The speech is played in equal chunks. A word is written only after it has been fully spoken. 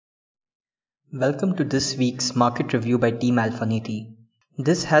Welcome to this week's market review by Team Alphaniti.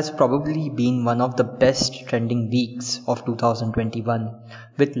 This has probably been one of the best trending weeks of 2021,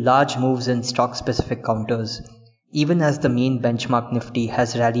 with large moves in stock-specific counters, even as the main benchmark Nifty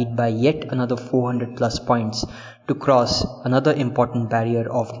has rallied by yet another 400 plus points to cross another important barrier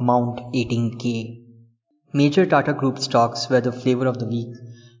of Mount 18K. Major Tata Group stocks were the flavor of the week,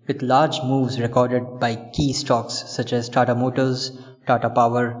 with large moves recorded by key stocks such as Tata Motors, Tata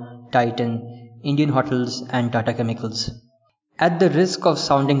Power, Titan, Indian Hotels and Tata Chemicals. At the risk of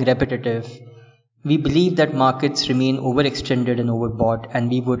sounding repetitive, we believe that markets remain overextended and overbought, and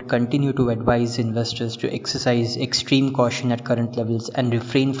we would continue to advise investors to exercise extreme caution at current levels and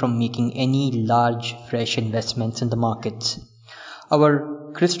refrain from making any large fresh investments in the markets.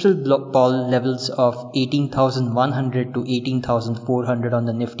 Our crystal ball levels of 18,100 to 18,400 on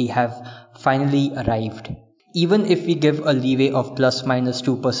the Nifty have finally arrived. Even if we give a leeway of plus minus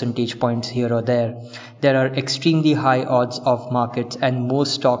 2 percentage points here or there are extremely high odds of markets and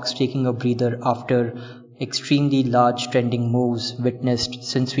most stocks taking a breather after extremely large trending moves witnessed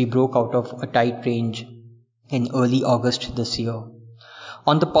since we broke out of a tight range in early August this year.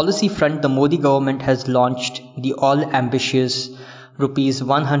 On the policy front, the Modi government has launched the all-ambitious Rs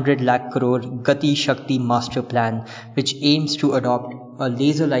 100 lakh crore Gati Shakti Master Plan, which aims to adopt a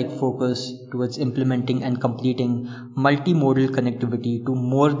laser-like focus towards implementing and completing multimodal connectivity to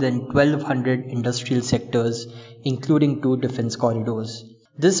more than 1,200 industrial sectors, including 2 defense corridors.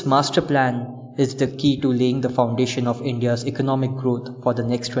 This master plan is the key to laying the foundation of India's economic growth for the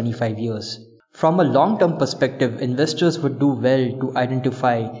next 25 years. From a long-term perspective, investors would do well to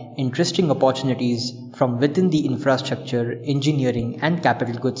identify interesting opportunities from within the infrastructure, engineering and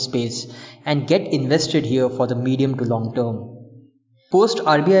capital goods space and get invested here for the medium to long term. Post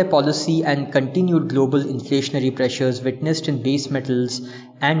RBI policy and continued global inflationary pressures witnessed in base metals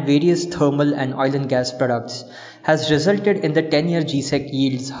and various thermal and oil and gas products has resulted in the 10-year GSEC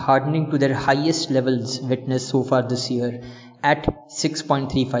yields hardening to their highest levels witnessed so far this year at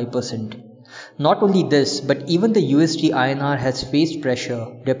 6.35%. Not only this, but even the USD INR has faced pressure,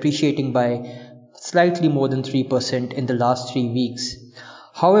 depreciating by slightly more than 3% in the last 3 weeks.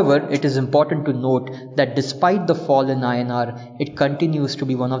 However, it is important to note that despite the fall in INR, it continues to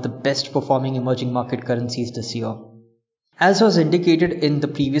be one of the best performing emerging market currencies this year. As was indicated in the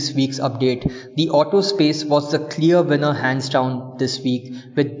previous week's update, the auto space was the clear winner hands down this week,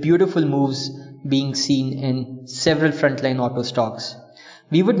 with beautiful moves being seen in several frontline auto stocks.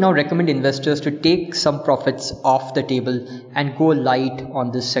 We would now recommend investors to take some profits off the table and go light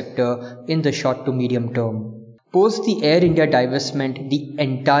on this sector in the short to medium term. Post the Air India divestment, the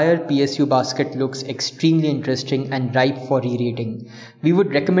entire PSU basket looks extremely interesting and ripe for re-rating. We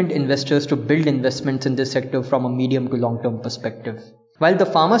would recommend investors to build investments in this sector from a medium to long-term perspective. While the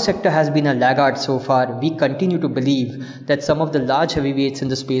pharma sector has been a laggard so far, we continue to believe that some of the large heavyweights in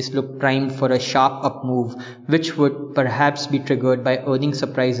the space look primed for a sharp up move, which would perhaps be triggered by earnings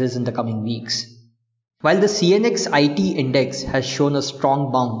surprises in the coming weeks. While the CNX IT index has shown a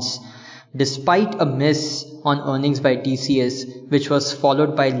strong bounce, despite a miss on earnings by TCS, which was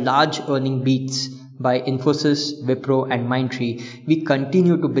followed by large earning beats by Infosys, Wipro and Mindtree, we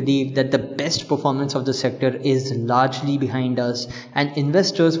continue to believe that the best performance of the sector is largely behind us and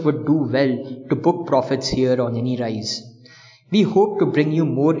investors would do well to book profits here on any rise. We hope to bring you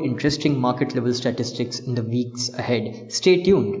more interesting market level statistics in the weeks ahead. Stay tuned.